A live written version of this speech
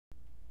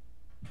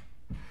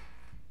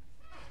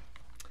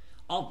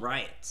All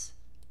right.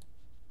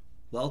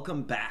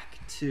 Welcome back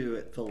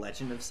to The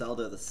Legend of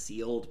Zelda: The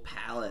Sealed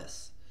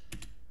Palace.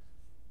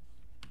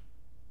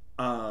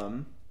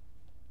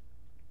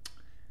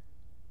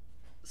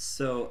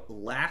 So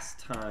last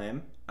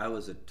time I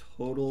was a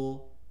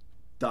total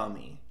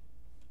dummy.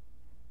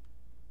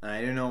 And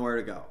I didn't know where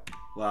to go.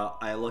 Well,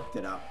 I looked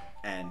it up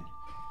and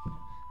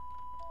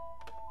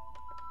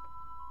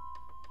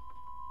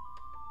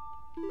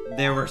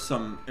there were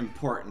some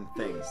important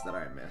things that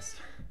I missed.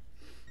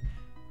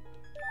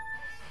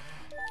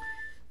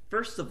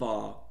 First of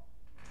all,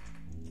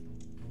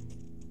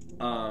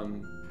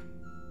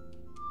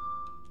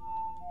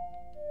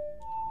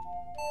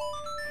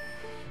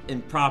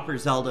 in proper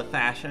Zelda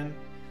fashion,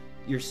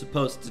 you're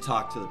supposed to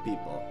talk to the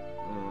people.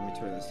 Let me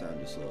turn this down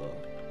just a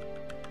little.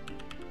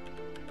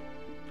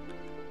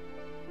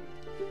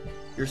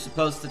 You're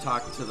supposed to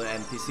talk to the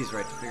NPCs,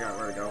 right, to figure out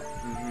where to go.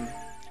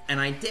 And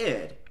I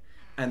did.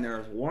 And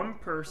there's one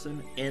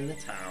person in the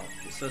town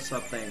who says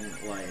something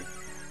like,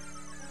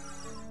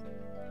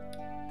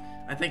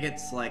 I think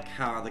it's like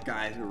how the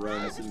guy who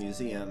runs the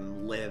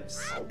museum lives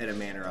in a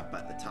manor up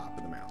at the top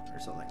of the mountain or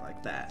something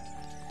like that.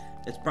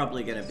 It's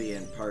probably going to be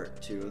in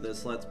part 2 of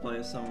this Let's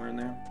Play, somewhere in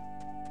there.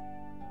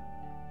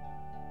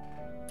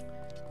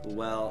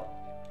 Well,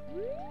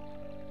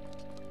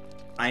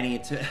 I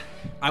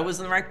was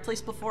in the right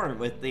place before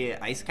with the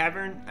ice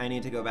cavern. I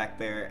need to go back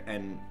there,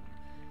 and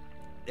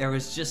there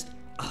was just,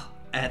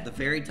 at the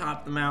very top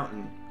of the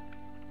mountain,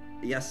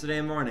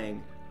 yesterday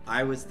morning,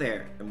 I was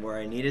there, and where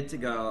I needed to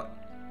go,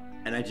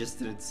 and I just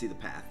didn't see the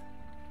path.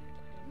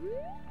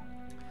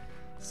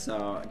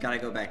 So, I gotta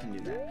go back and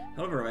do that.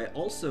 However, I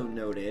also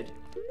noted...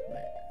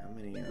 Wait, how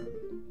many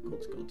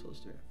gold skull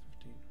tools do I have?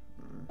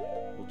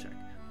 15? We'll check.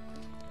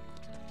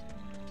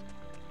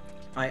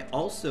 I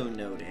also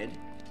noted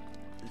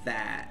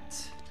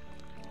that...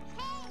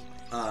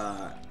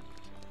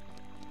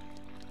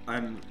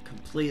 I'm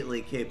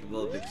completely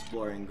capable of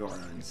exploring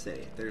Goron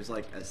City. There's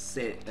like a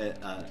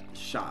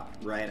shop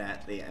right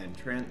at the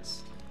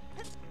entrance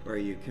where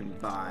you can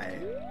buy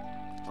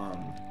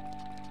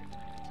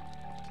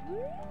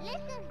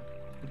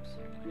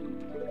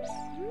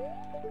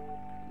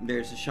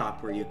there's a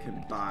shop where you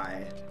can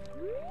buy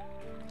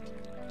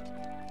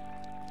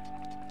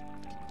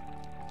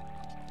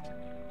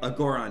a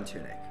Goron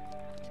tunic.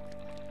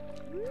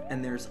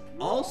 And there's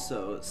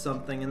also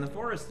something in the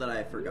forest that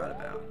I forgot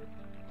about.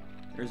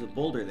 There's a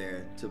boulder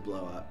there to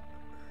blow up.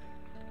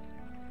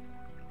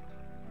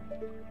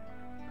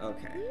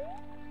 Okay.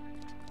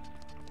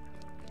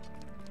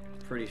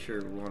 Pretty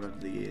sure one of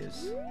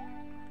these...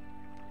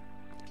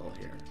 Oh,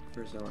 here.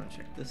 First I want to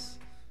check this.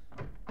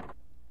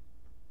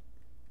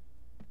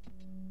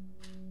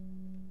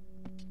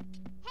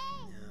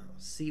 Now,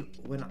 see,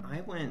 when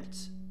I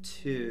went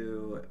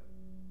to...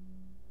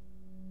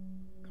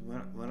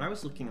 When I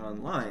was looking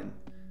online,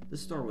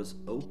 this store was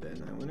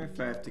open. I wonder if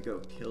I have to go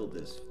kill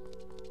this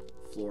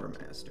floor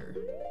master.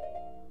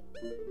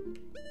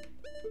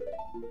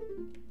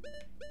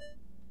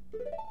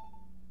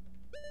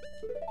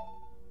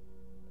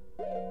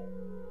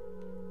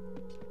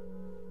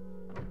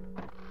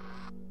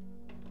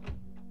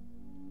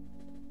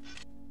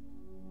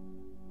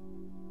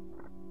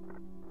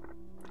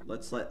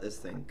 Let's let this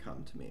thing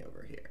come to me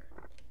over here.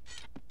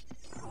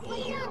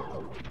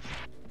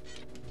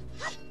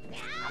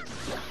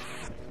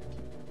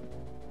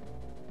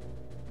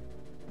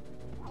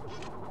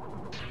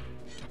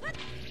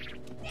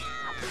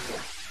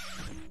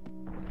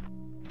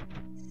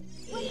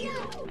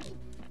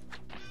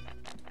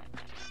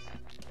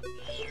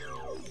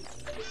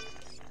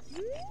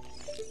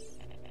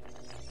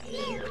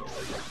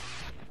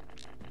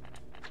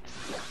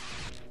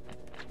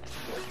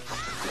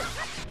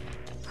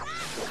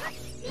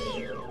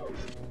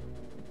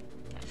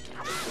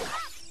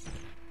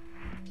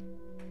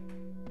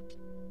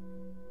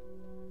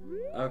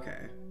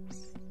 Okay.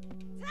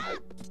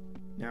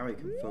 Now we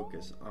can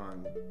focus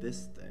on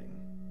this thing.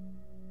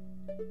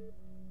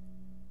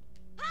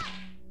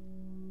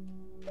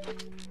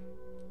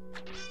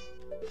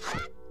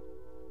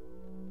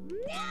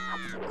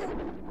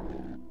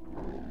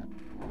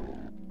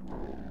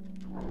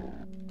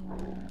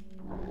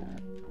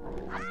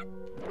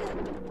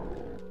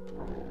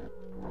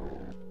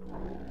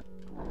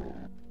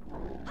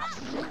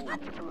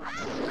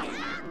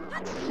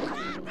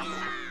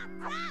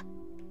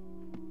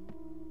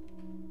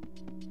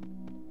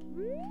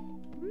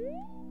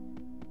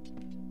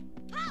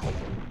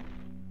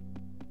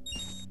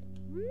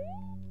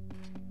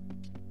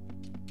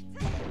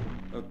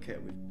 Okay,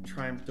 we've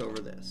triumphed over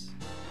this.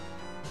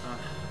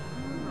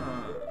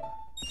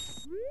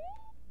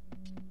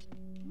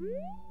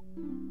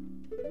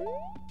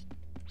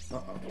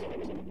 Uh-oh.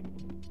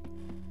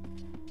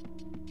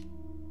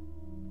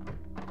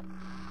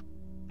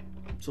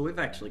 So we've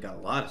actually got a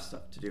lot of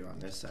stuff to do on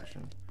this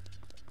session.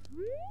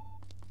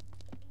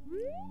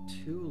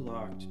 2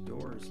 locked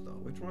doors, though.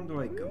 Which one do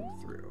I go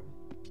through?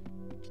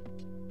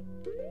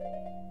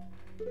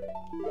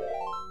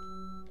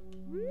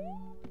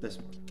 This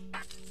one.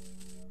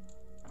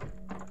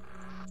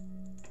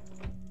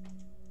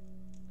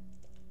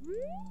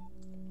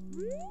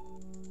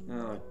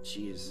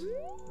 jeez.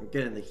 I'm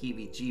getting the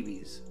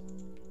heebie-jeebies.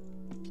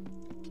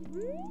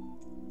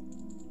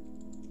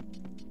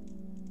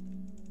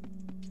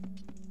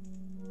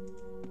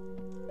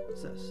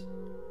 What's this?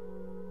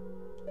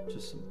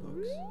 Just some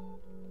books.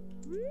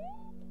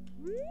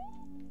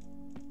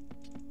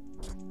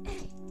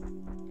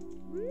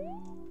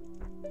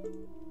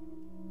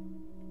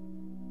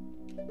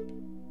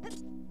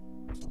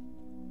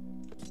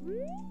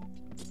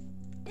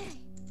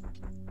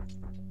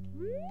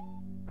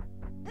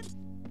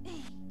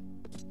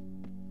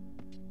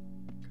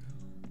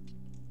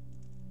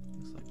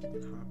 Looks like you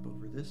can hop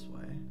over this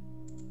way.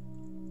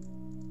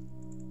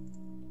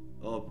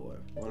 Oh boy,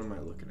 what am I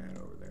looking at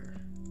over there?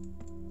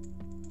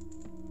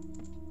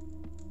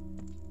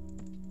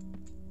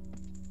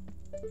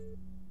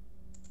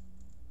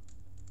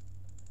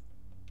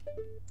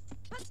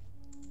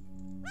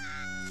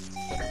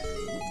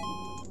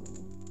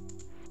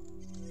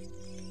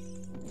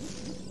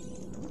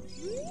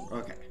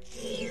 Okay.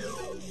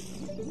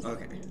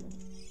 Okay.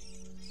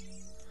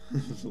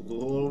 This is a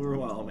little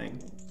overwhelming.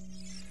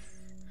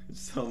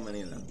 There's so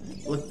many of them.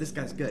 Look, this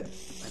guy's good.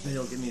 I bet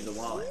he'll give me the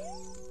wallet.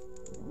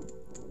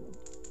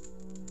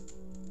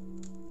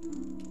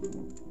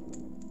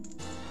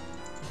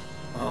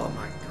 Oh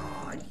my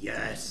god,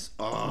 yes!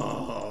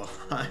 Oh,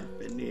 I've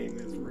been needing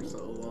this for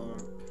so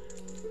long.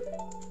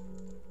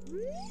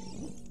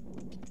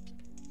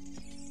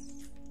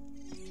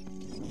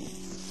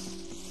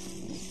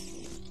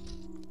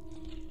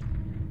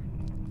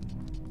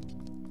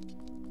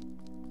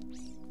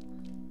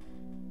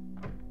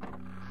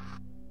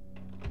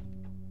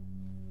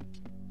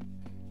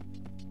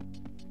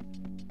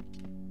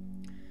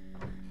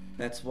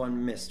 That's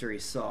one mystery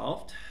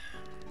solved.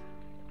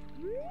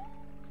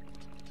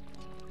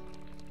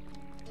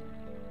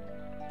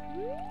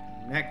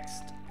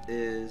 Next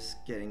is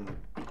getting the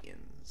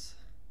beacons.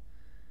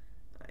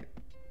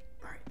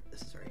 Alright,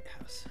 this is the right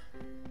house.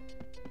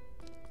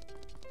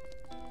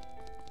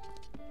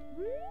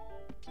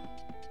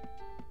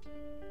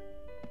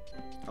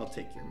 I'll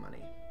take your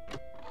money.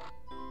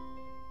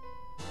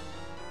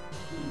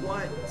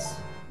 What?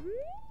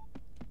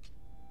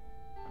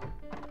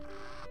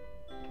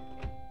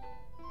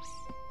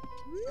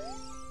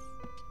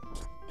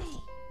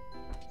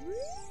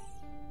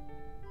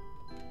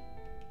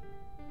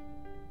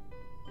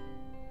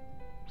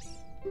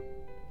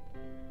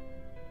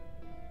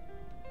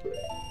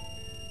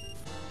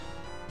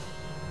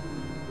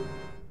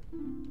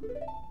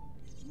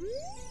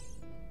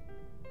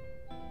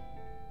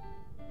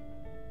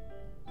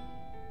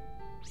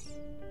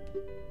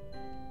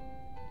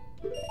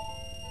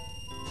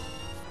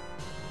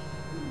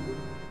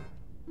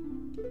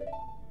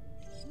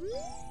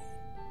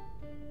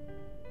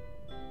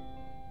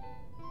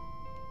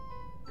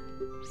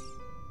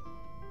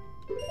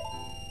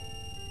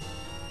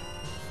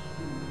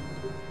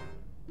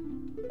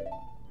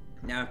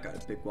 Now I've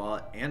got a big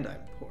wallet and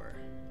I'm poor.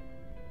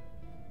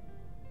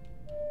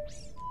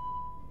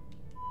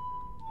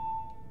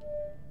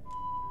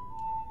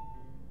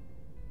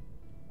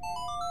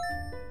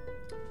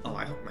 Oh,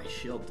 I hope my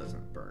shield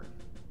doesn't burn.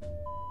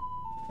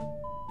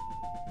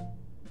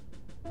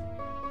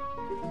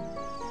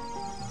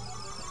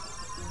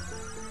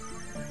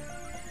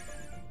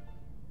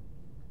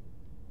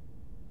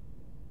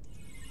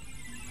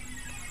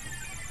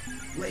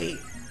 Wait,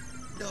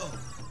 no,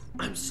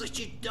 I'm such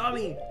a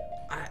dummy.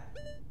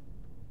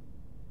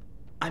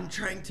 I'm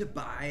trying to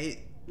buy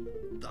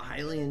the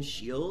Hylian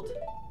shield,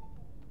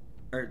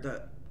 or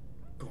the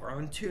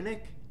Goron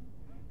tunic,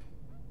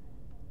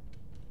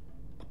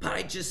 but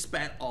I just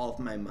spent all of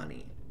my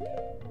money.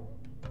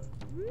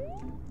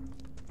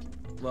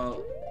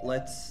 Well,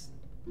 let's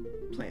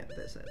plant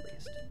this at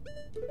least.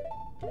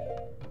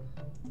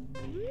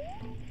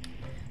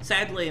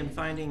 Sadly, in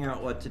finding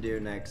out what to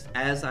do next,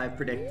 as I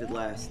predicted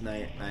last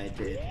night, I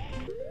did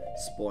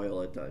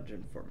spoil a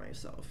dungeon for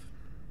myself.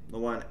 The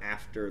one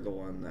after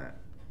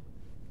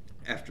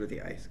after the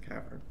ice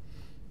cavern.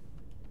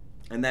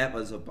 And that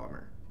was a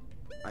bummer.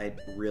 I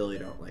really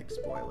don't like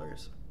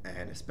spoilers,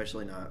 and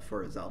especially not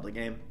for a Zelda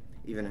game,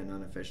 even an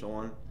unofficial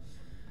one.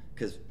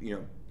 Because, you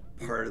know,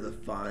 part of the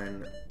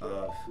fun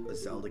of a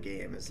Zelda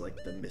game is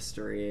like the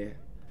mystery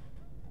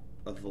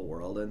of the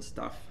world and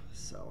stuff,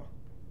 so.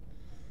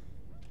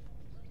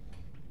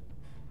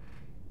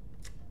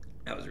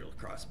 I was real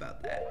cross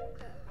about that.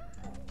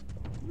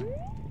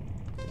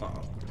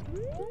 Uh-oh.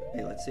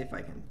 Hey, let's see if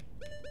I can.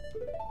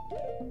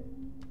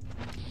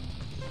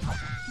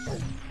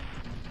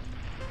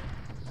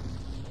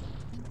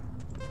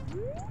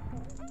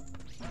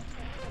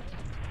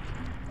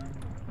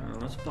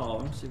 Let's follow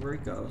him, see where he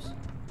goes.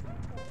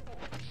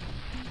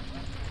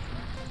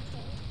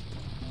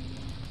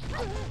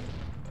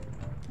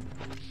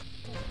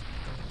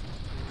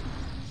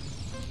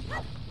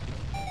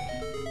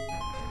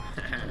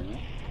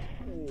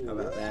 How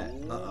about that?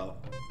 Uh-oh.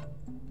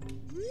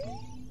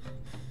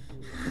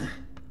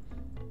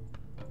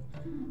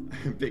 I'm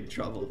in big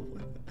trouble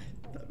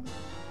with them.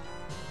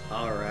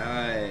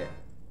 Alright.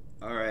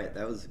 Alright,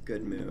 that was a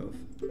good move.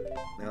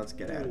 Now let's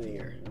get out of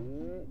here.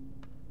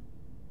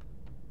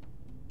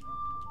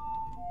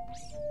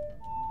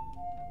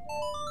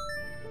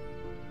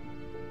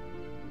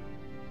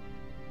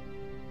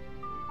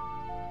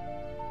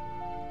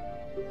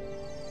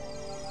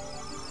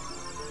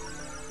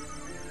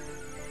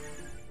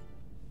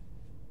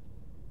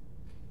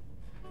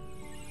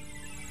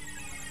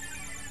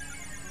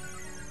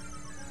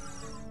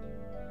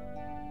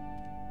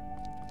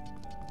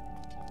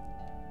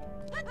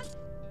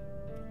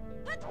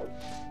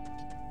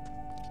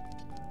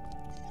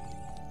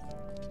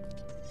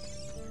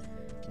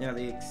 Now,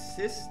 the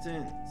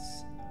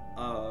existence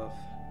of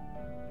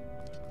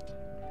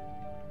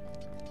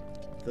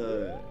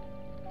the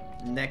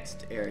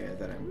next area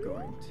that I'm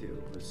going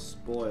to was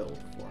spoiled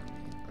for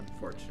me,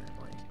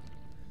 unfortunately.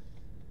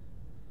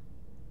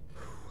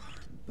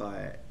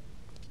 But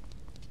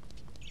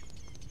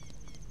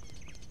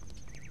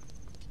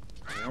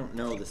I don't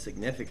know the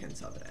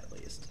significance of it, at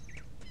least.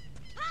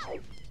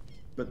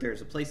 But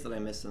there's a place that I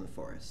missed in the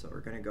forest, so we're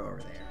gonna go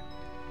over there.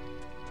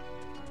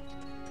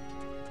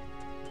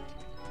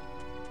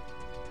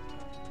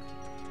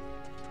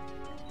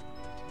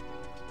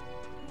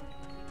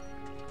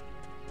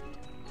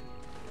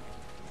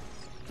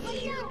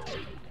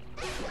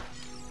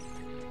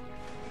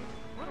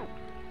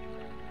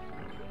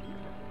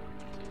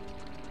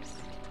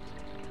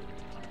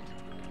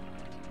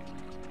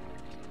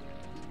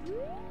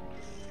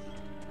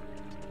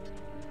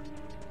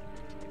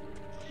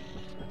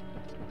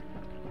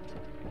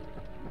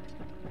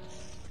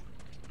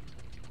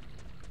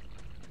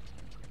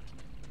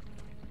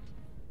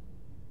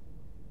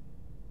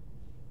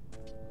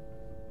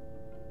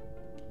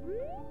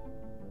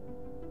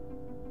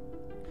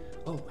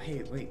 Oh,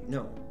 hey, wait,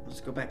 no.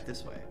 Let's go back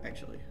this way,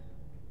 actually.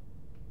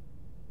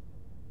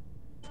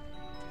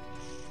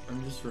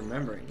 I'm just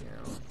remembering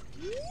now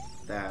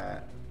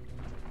that...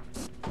 Okay,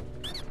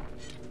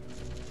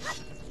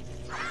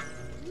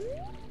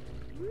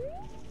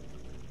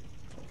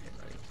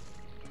 buddy.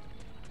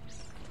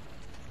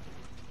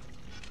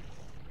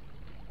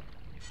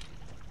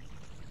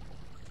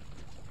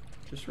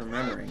 Just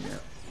remembering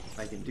that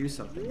I can do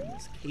something in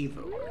this cave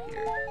over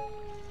here.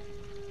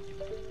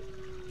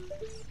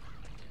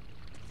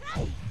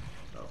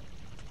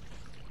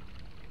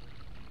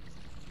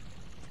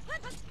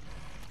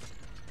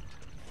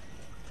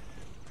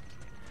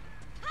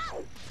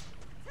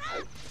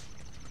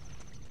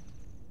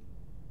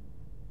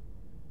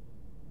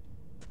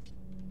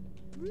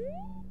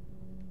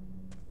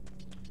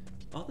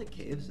 All the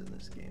caves in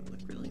this game look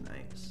really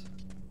nice.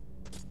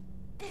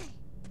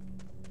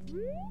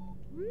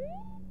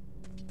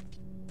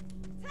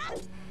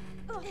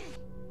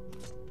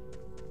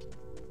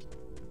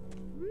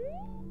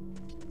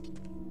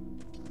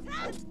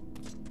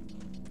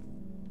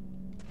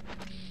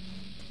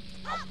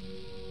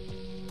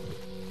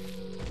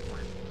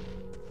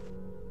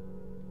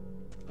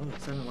 Oh,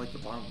 it sounded like the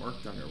bomb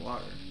worked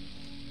underwater.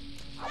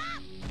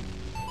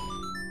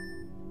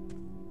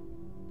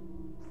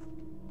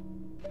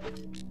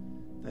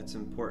 That's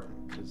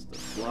important, because the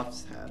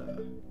bluffs had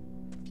a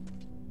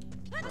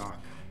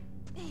rock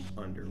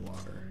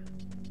underwater.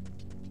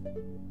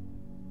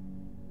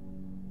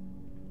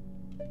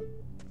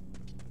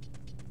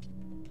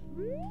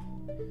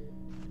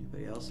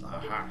 Anybody else?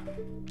 Aha!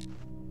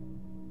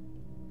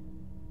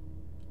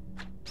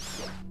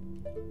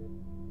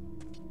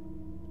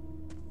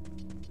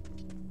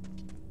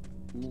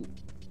 Ooh.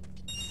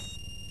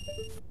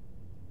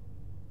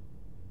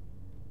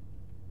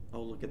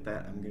 Oh, look at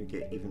that. I'm gonna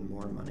get even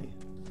more money.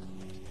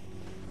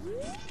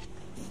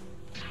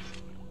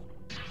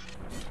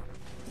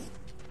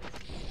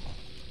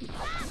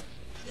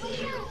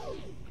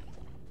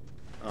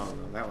 Oh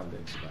no, that one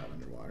didn't survive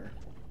underwater.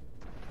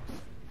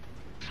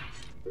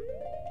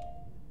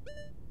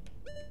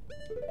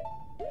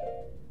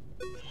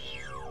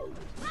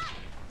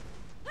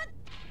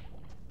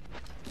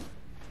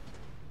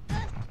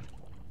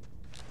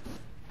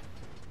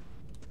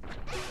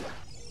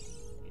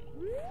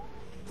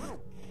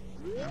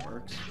 That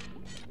works.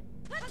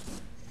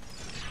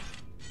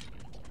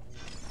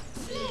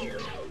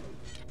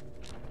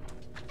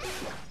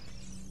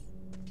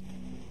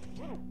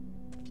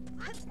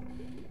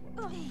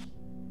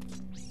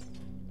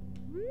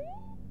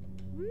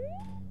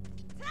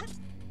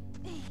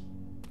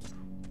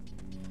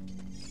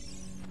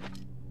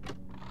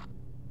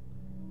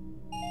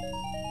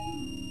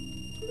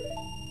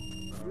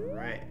 All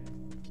right.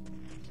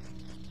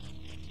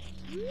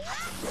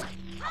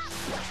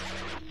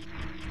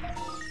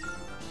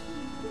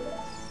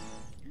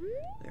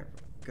 There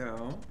we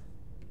go.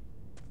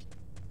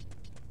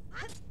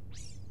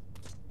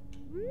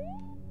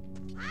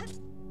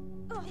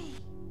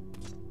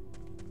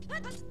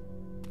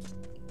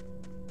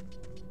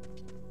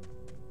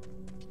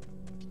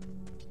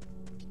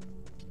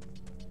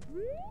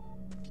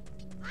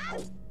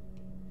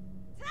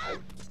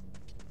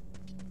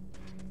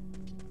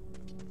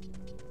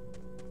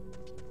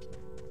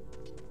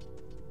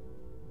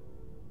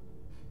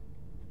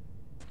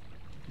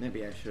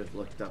 Maybe I should have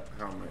looked up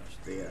how much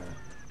the,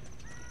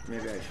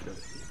 maybe I should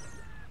have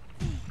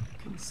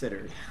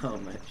considered how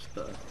much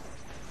the,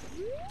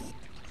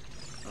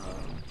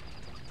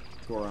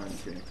 Goron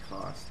tunic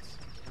costs.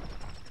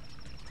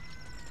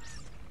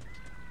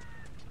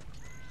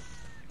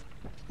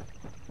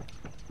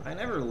 I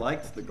never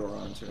liked the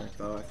Goron tunic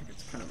though, I think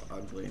it's kind of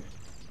ugly.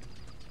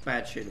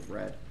 Bad shade of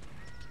red.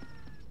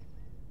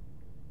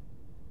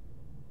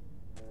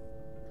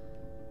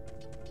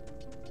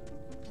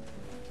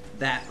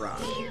 That rock.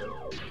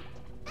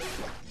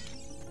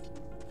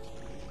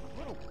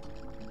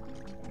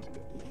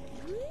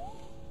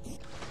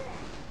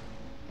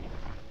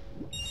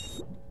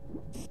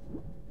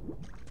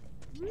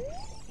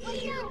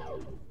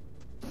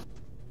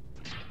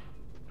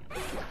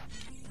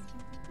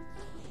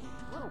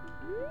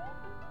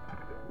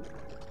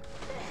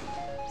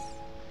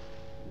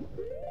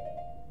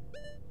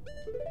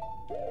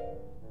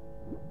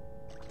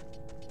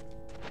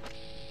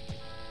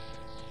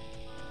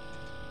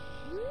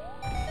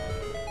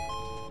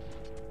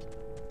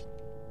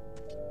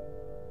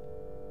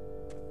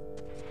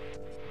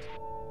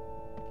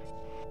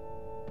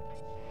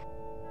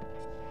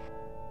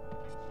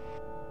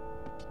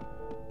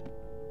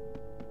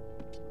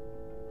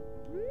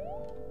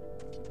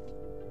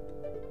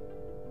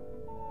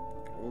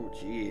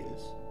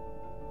 jeez.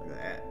 Look at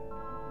that.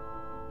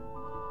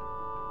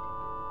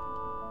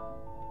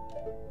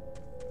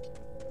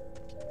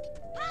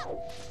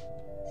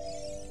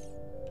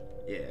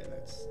 Yeah,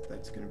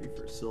 that's gonna be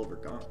for silver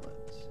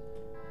gauntlets.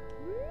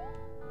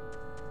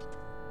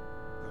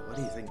 Well, what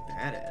do you think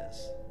that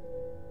is?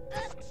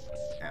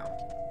 Ow.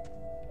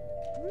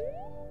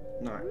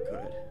 Not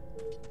good.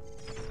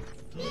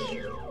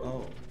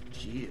 Oh,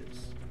 jeez.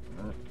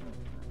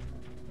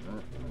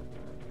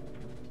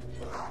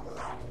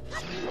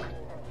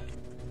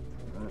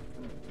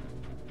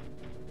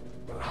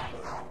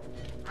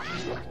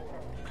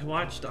 I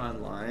watched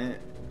online,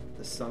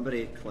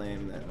 somebody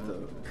claimed that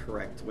the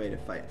correct way to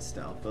fight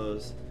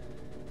Stalfos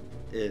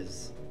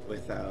is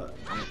without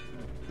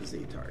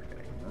Z targeting.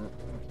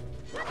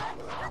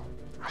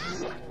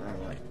 And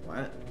I'm like,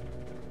 what?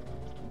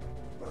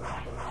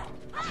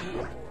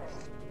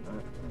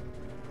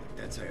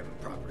 That's how you have a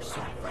proper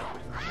sword fight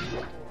with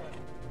them.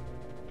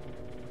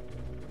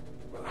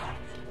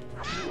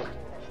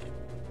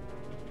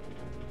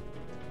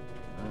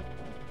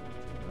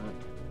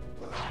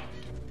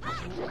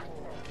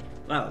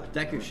 Wow, the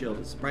Deku Shield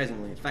is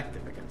surprisingly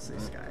effective against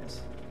these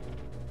guys.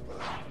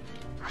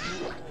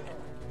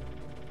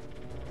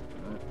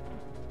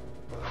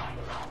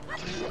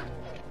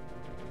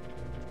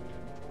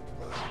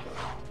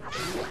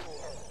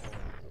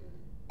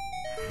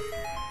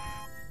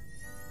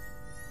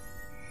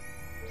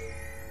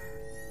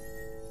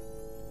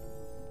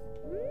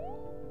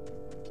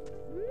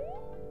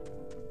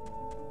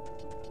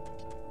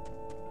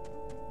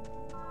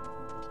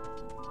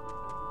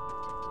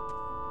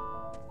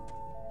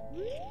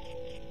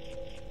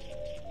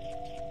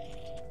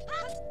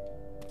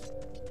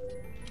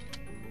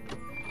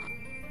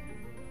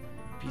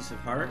 Piece of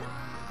heart.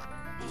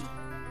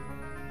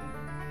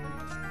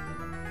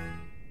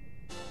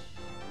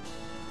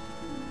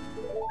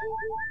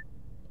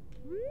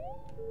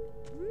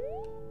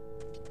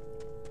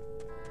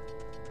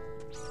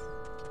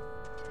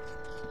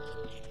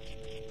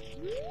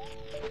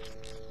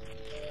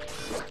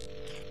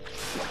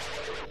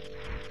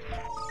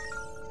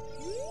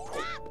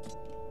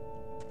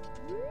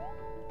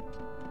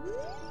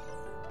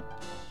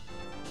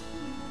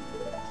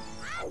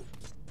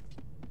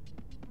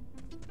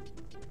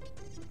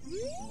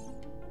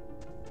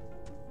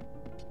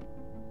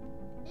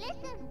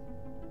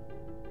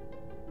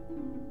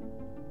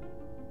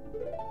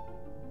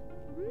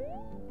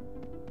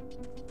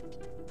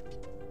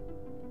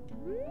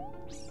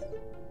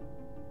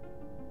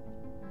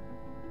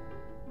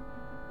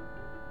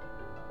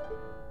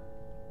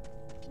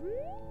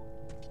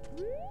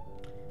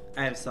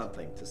 I have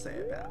something to say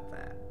about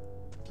that,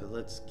 but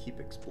let's keep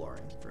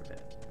exploring for a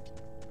bit.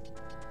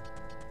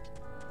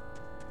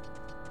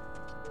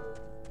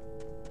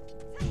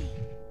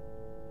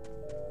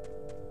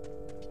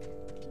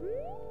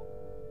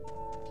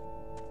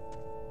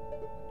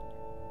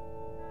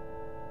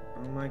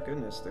 Oh my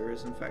goodness, there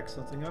is in fact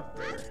something up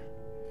there.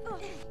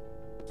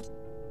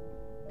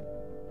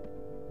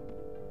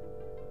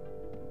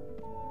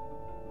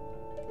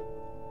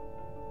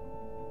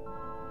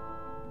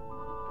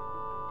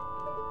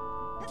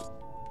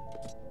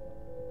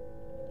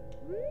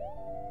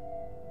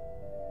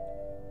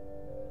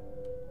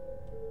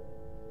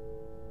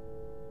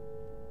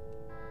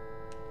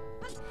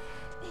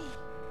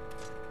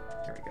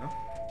 There we go.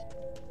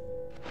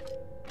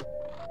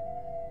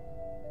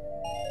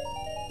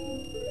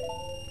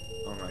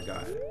 Oh my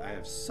god, I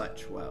have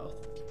such wealth.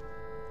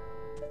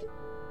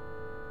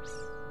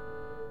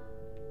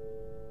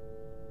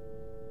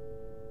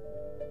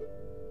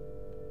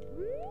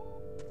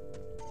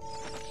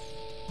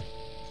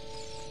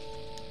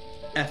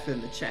 F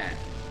in the chat.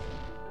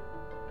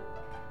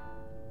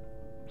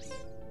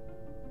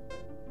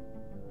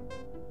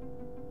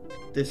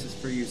 This is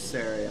for you,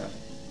 Saria.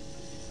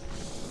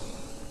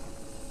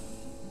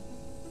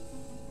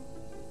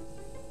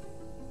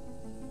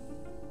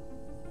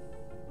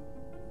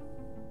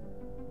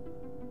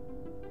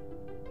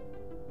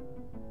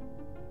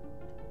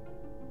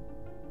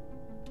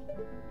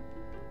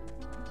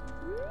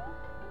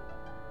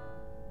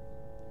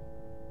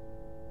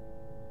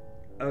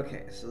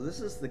 Okay, so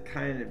this is the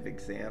kind of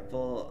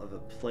example of a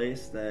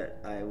place that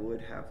I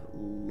would have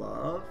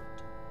loved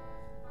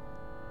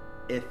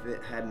if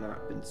it had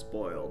not been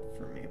spoiled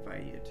for me by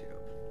YouTube.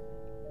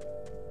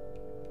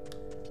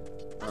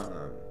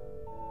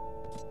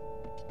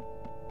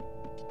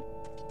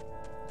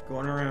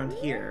 Going around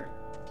here,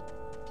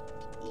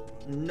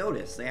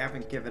 notice they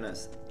haven't given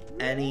us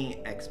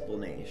any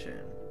explanation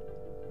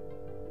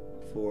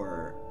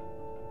for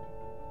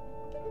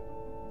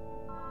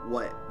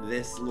what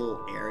this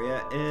little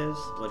area is,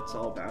 what it's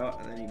all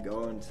about, and then you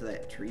go into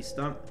that tree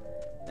stump,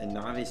 and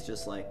Navi's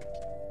just like,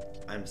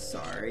 I'm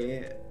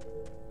sorry,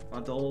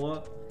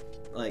 Adola.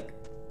 Like,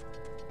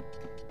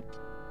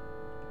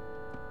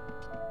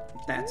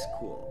 that's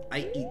cool.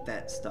 I eat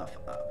that stuff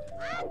up.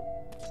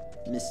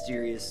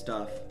 Mysterious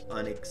stuff,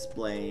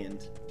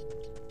 unexplained.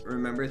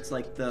 Remember, it's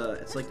like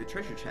the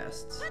treasure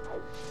chests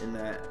in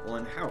that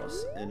one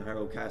house in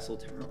Hyrule Castle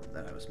Town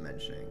that I was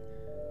mentioning.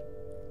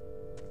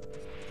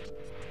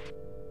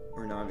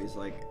 where Navi's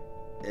like,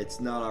 it's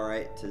not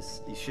alright to,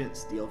 you shouldn't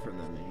steal from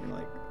them, and you're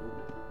like, ooh,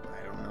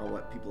 I don't know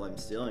what people I'm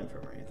stealing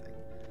from or anything.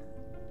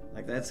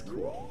 Like, that's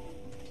cool.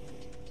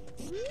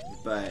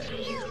 But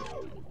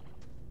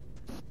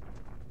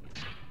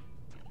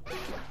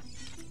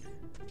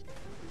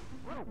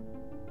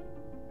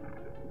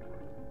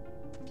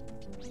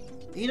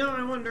you know,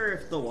 I wonder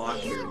if the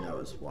walkthrough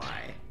knows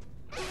why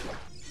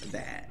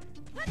that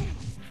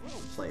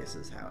place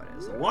is how it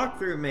is. The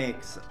walkthrough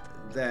makes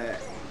that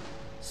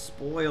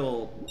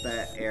spoiled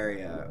that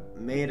area,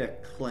 made a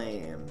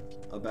claim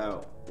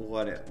about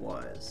what it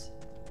was.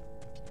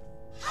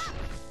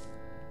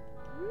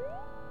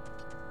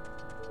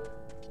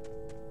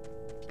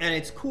 And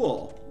it's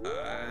cool.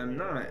 I'm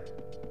not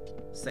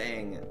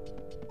saying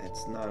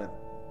it's not a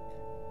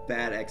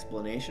bad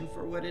explanation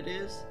for what it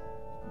is,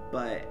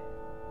 but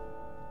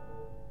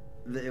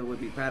it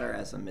would be better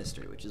as a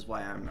mystery, which is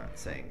why I'm not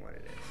saying what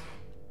it is.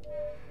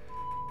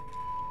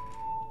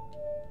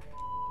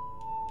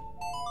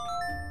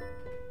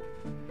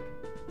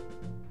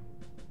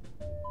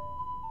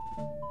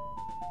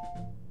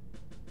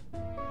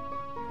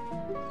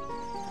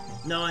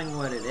 Knowing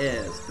what it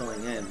is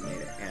going in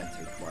made it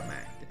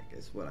anticlimactic,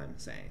 is what I'm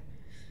saying.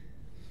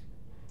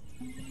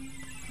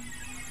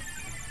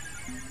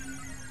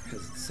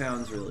 Because it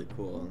sounds really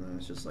cool, and then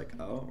it's just like,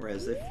 oh,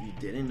 whereas if you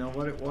didn't know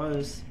what it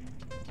was,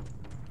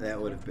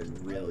 that would have been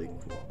really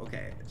cool.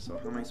 Okay, so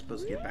how am I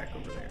supposed to get back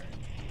over there?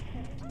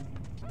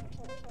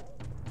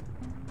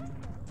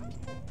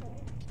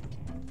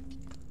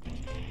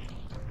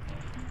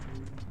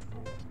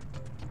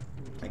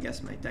 I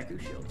guess my Deku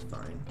shield's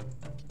fine.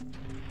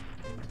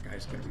 That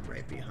guy's gonna be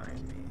right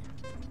behind me.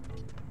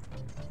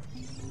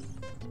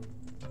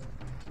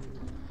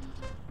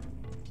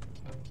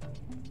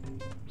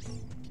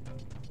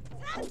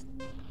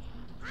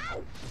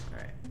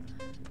 Alright.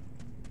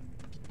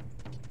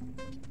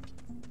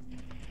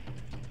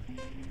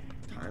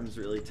 Time's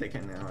really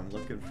ticking now. I'm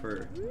looking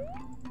for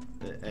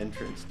the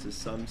entrance to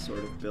some sort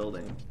of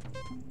building.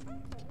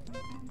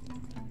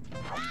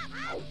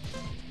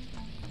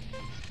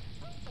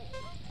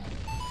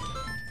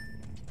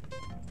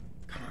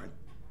 Come on.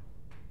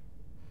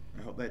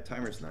 I hope that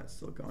timer's not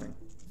still going.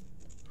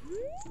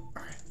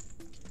 Alright.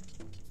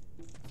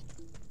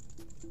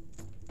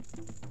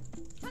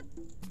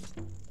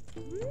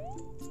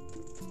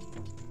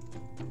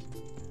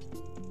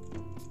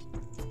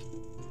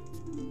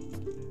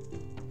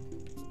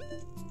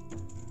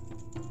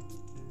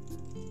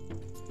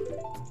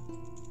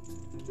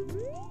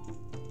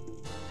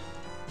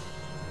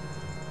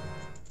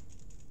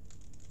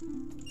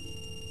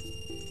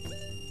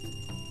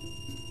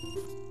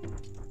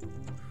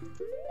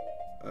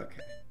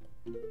 Okay.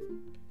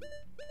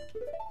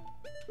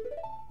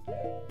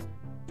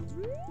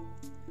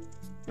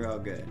 We're all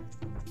good.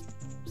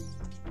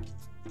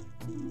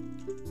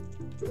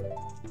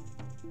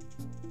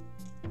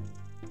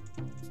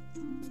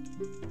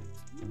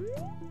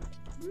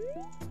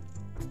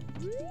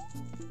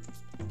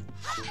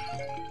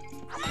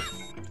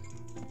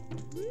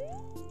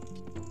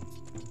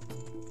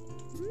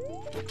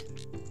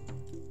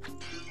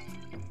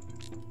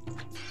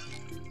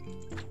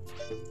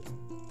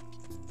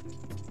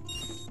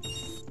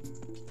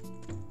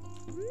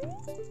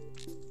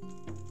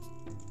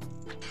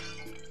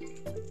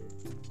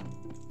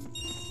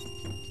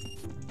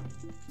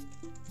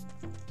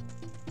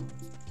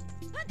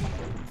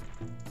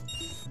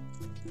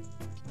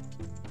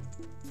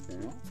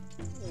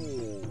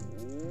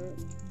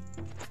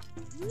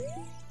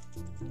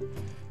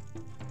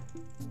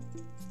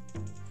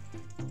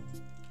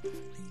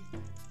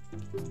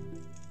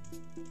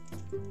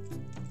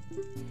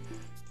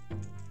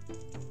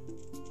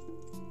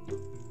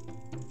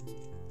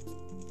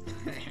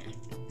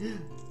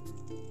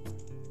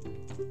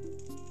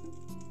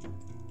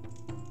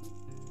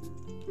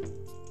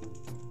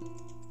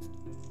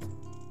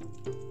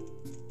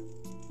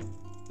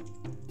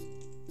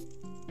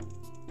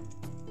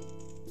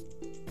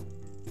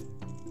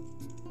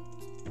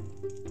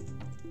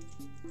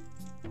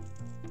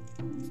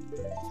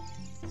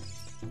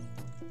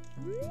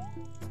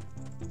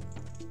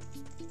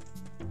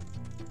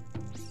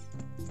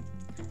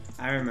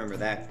 I remember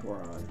that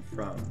Goron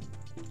from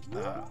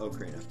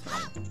Ocarina of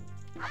Time.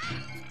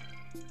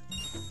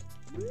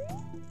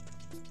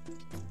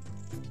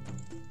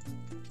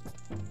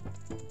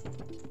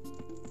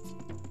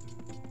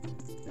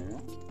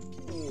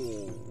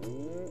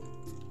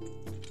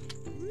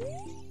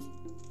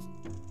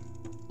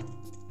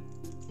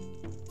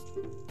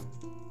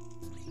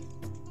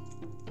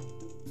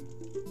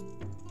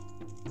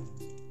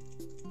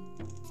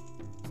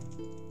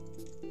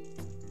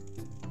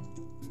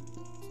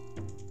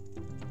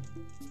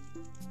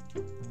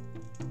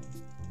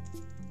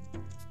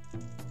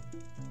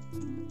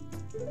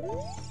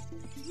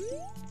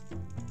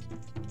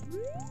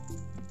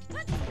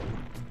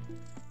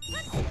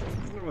 I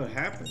wonder what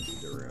happened to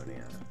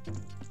Darunia.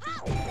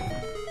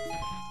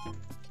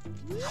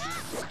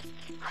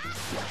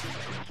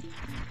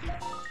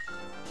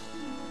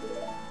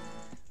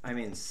 I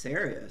mean,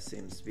 Saria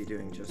seems to be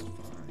doing just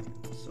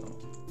fine, so...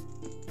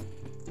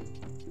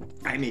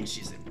 I mean,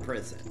 she's in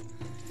prison.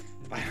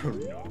 I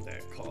don't know if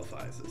that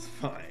qualifies as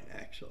fine,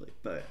 actually,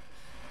 but,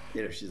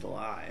 you know, she's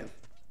alive.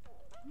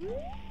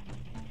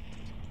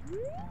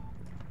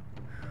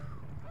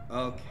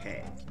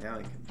 Okay, now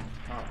we can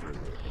properly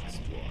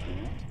explore.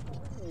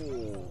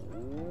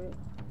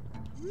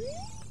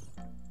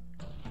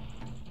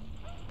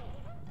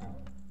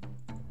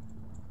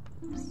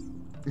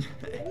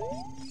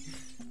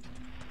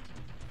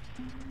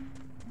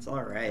 It's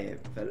alright,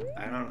 but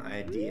I don't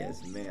ID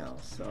as male,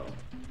 so...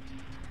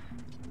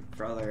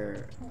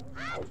 Brother...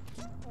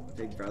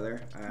 Big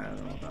brother? I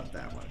don't know about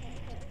that one.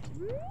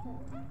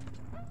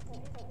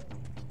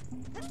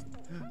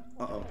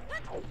 Uh-oh.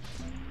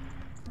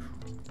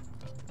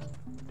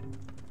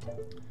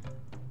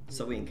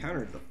 So we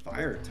encountered the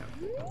fire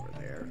temple over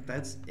there.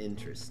 That's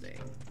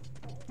interesting.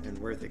 And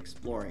worth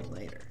exploring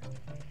later.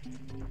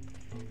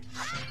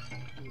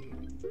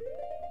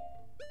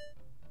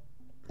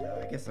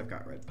 I guess I've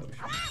got red potions.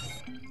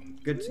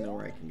 Good to know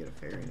where I can get a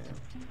fairy now.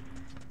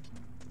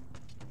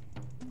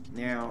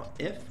 Now,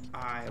 if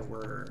I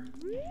were...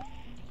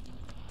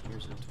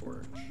 Here's a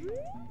torch.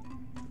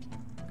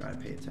 Gotta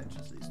pay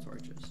attention to these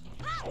torches.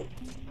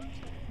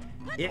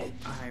 If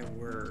I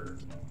were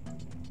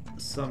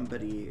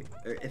somebody...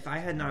 Or if I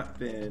had not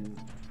been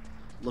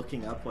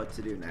looking up what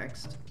to do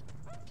next,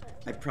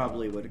 I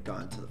probably would have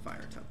gone to the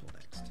fire temple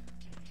next.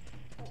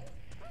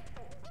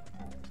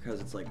 Because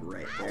it's like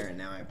right there, and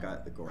now I've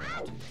got the Goron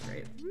to me,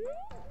 right?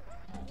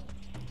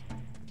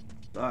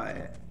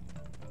 But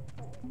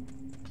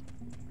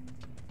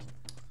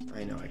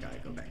I know I gotta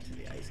go back to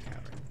the ice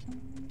cavern.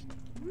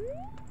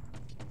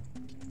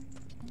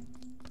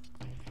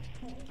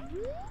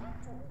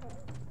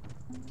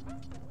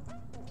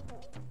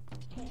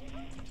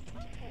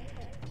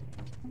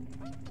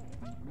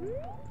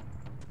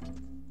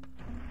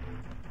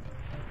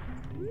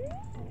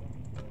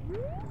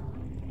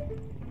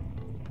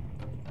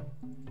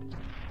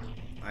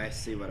 I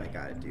see what I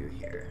gotta do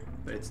here,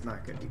 but it's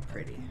not gonna be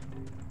pretty.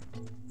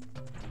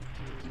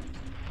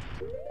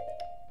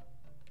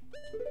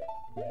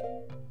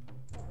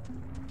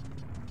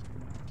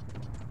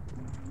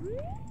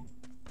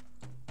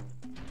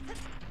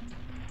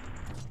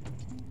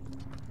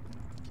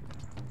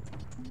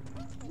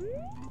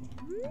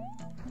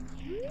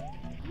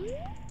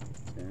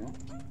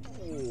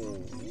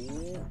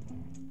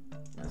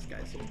 This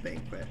guy's a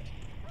banquet.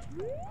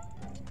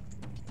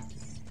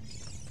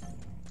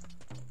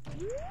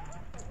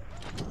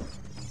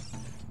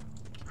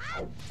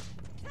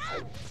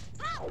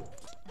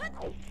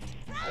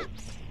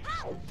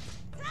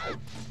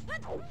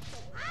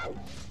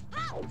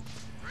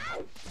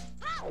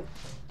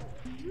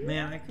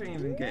 Man, I couldn't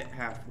even get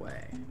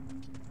halfway.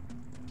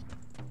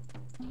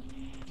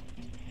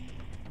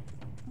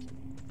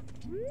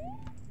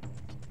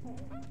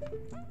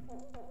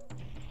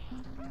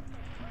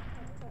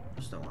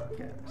 Just don't want to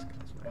get in this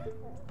guy's way.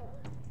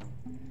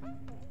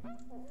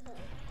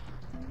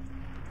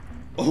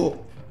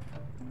 Oh!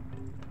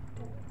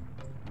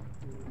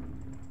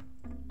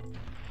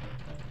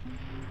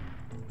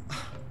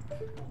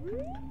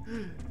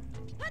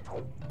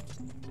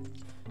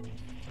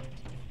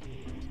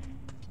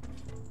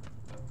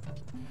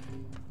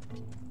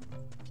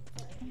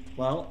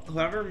 Well,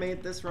 whoever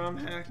made this ROM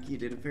hack, you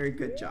did a very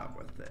good job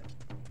with it.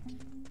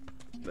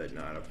 But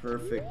not a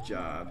perfect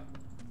job.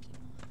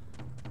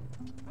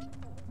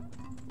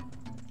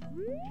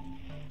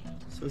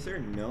 So is there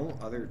no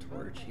other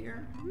torch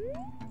here?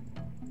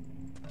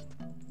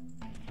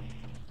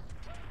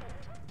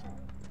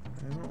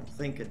 I don't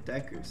think a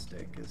Deku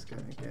stick is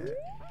gonna get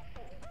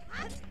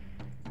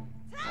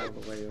all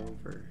the way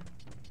over.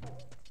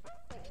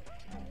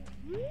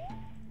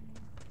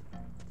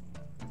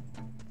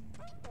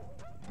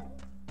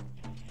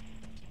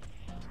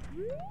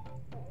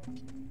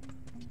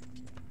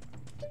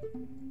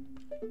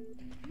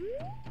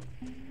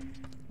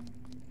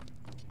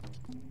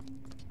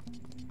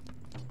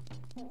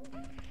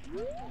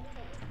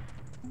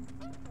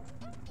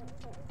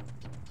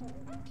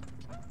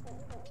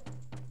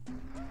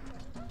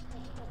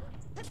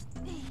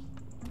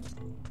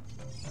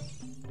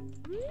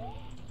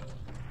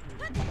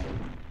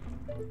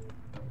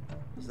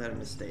 Was that a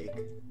mistake?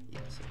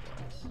 Yes, it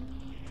was.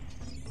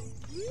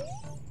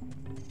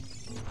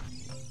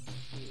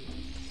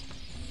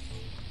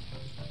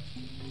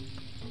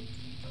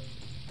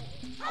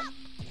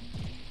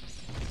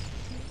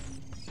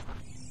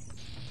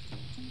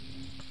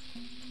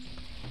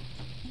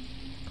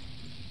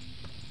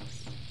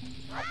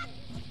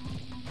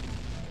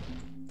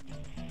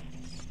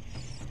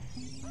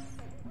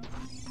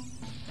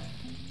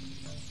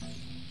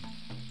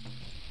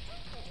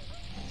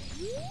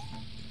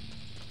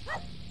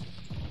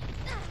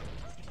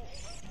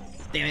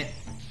 Damn it.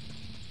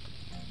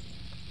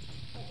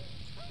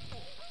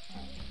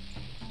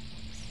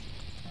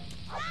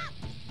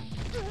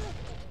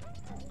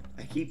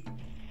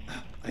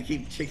 I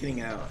keep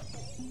chickening out.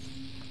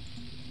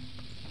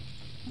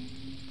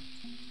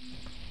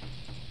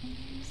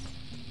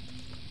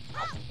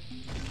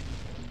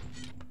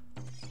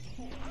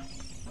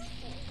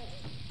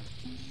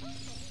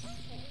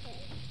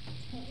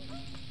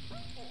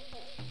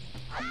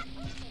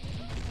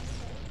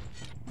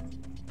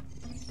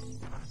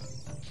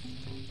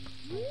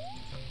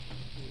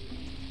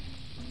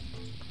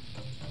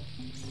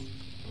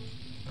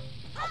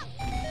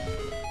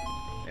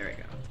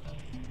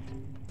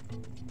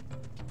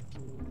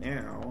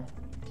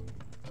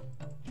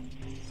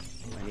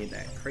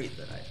 crate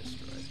that I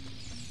destroyed.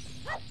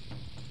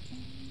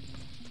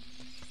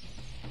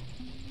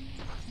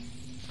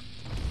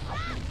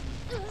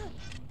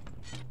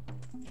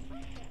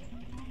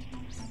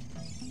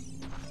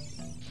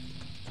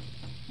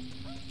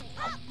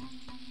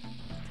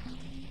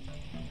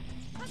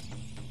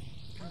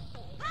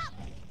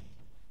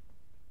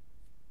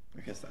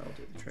 I guess that'll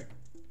do the trick.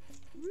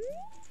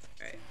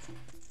 Alright.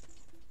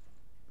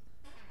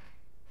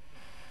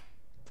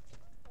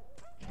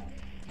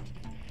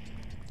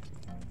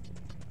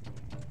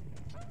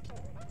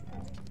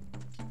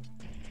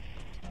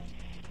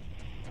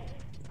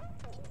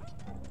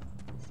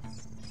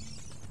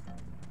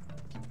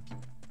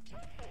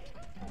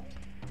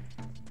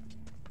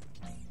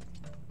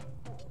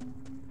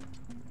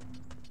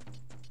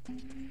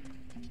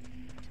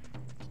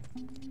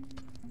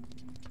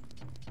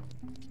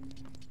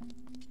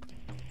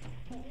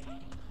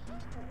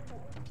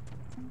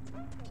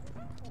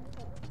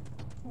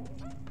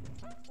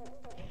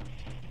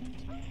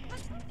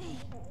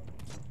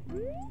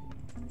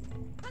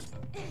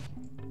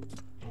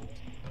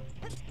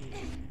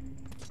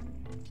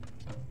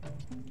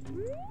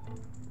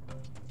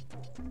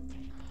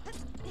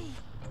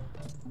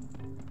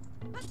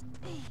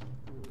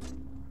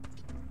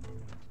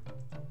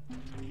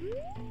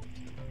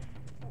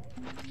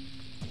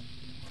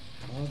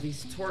 All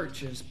these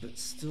torches, but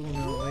still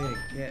no way to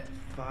get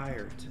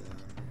fire to them.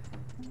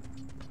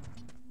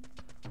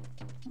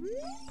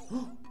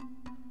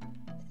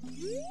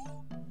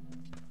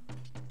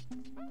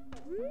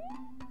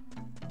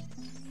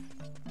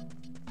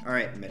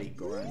 Alright,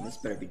 Medi-Goron, this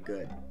better be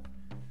good.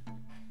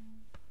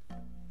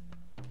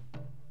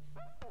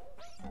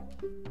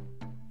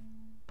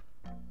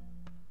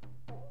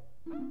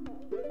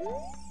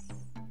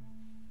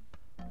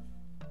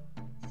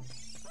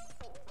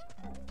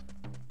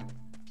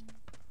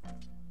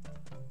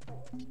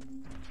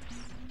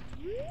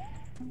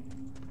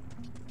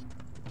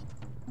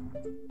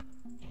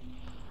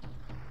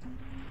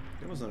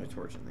 There wasn't a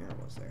torch in there,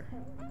 was there?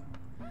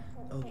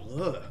 Oh,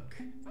 look!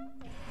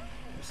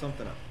 There's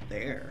something up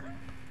there.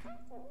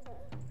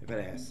 I bet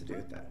it has to do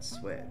with that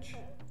switch.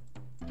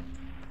 Yeah,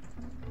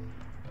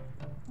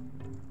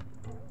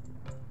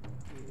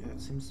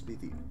 it seems to be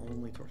the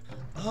only torch.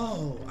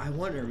 Oh, I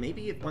wonder,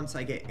 maybe if once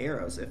I get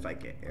arrows, if I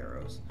get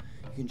arrows,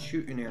 you can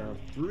shoot an arrow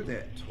through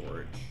that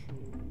torch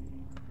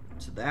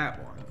to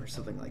that one, or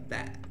something like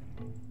that.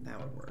 That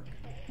would work.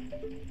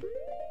 Hey,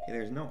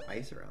 there's no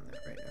ice around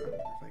that right now. I wonder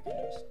if I can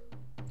just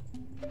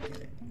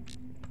get it.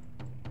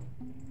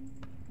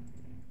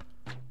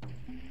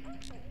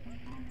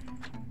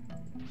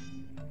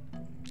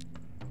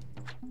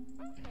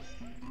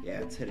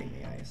 Yeah, it's hitting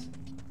the ice.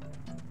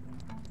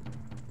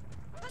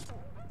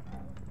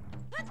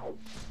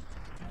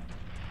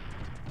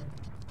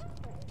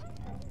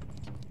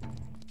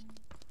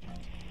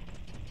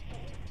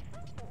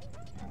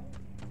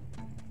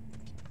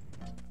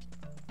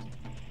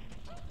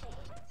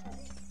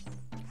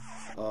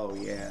 Oh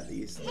yeah,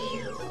 these things.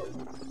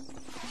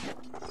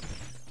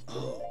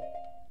 Oh.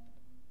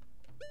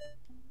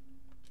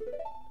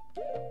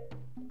 I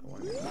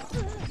wonder.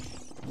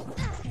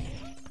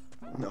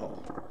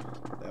 No,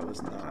 that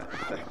was not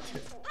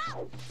effective.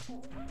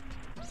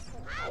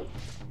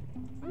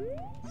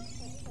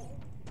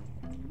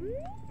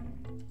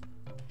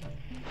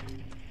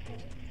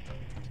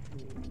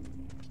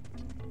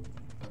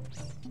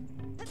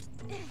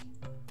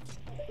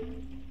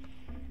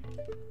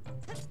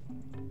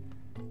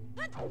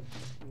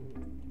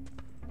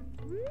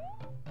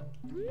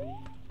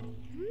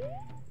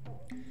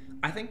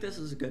 I think this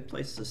is a good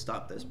place to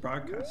stop this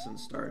broadcast and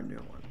start a new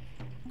one.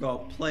 Go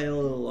play a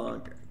little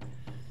longer.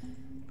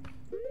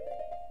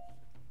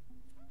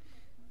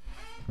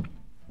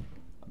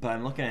 But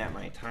I'm looking at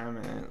my time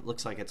and it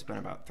looks like it's been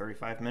about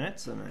 35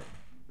 minutes and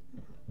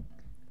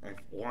I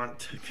want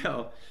to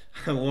go.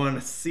 I want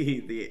to see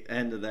the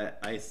end of that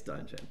ice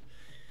dungeon.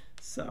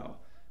 So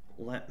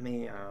let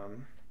me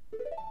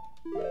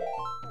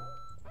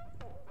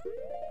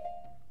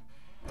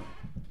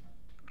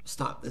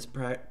stop this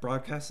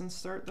broadcast and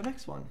start the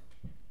next one.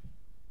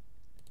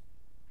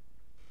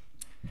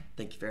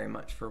 Thank you very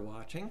much for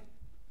watching.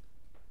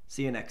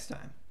 See you next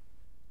time.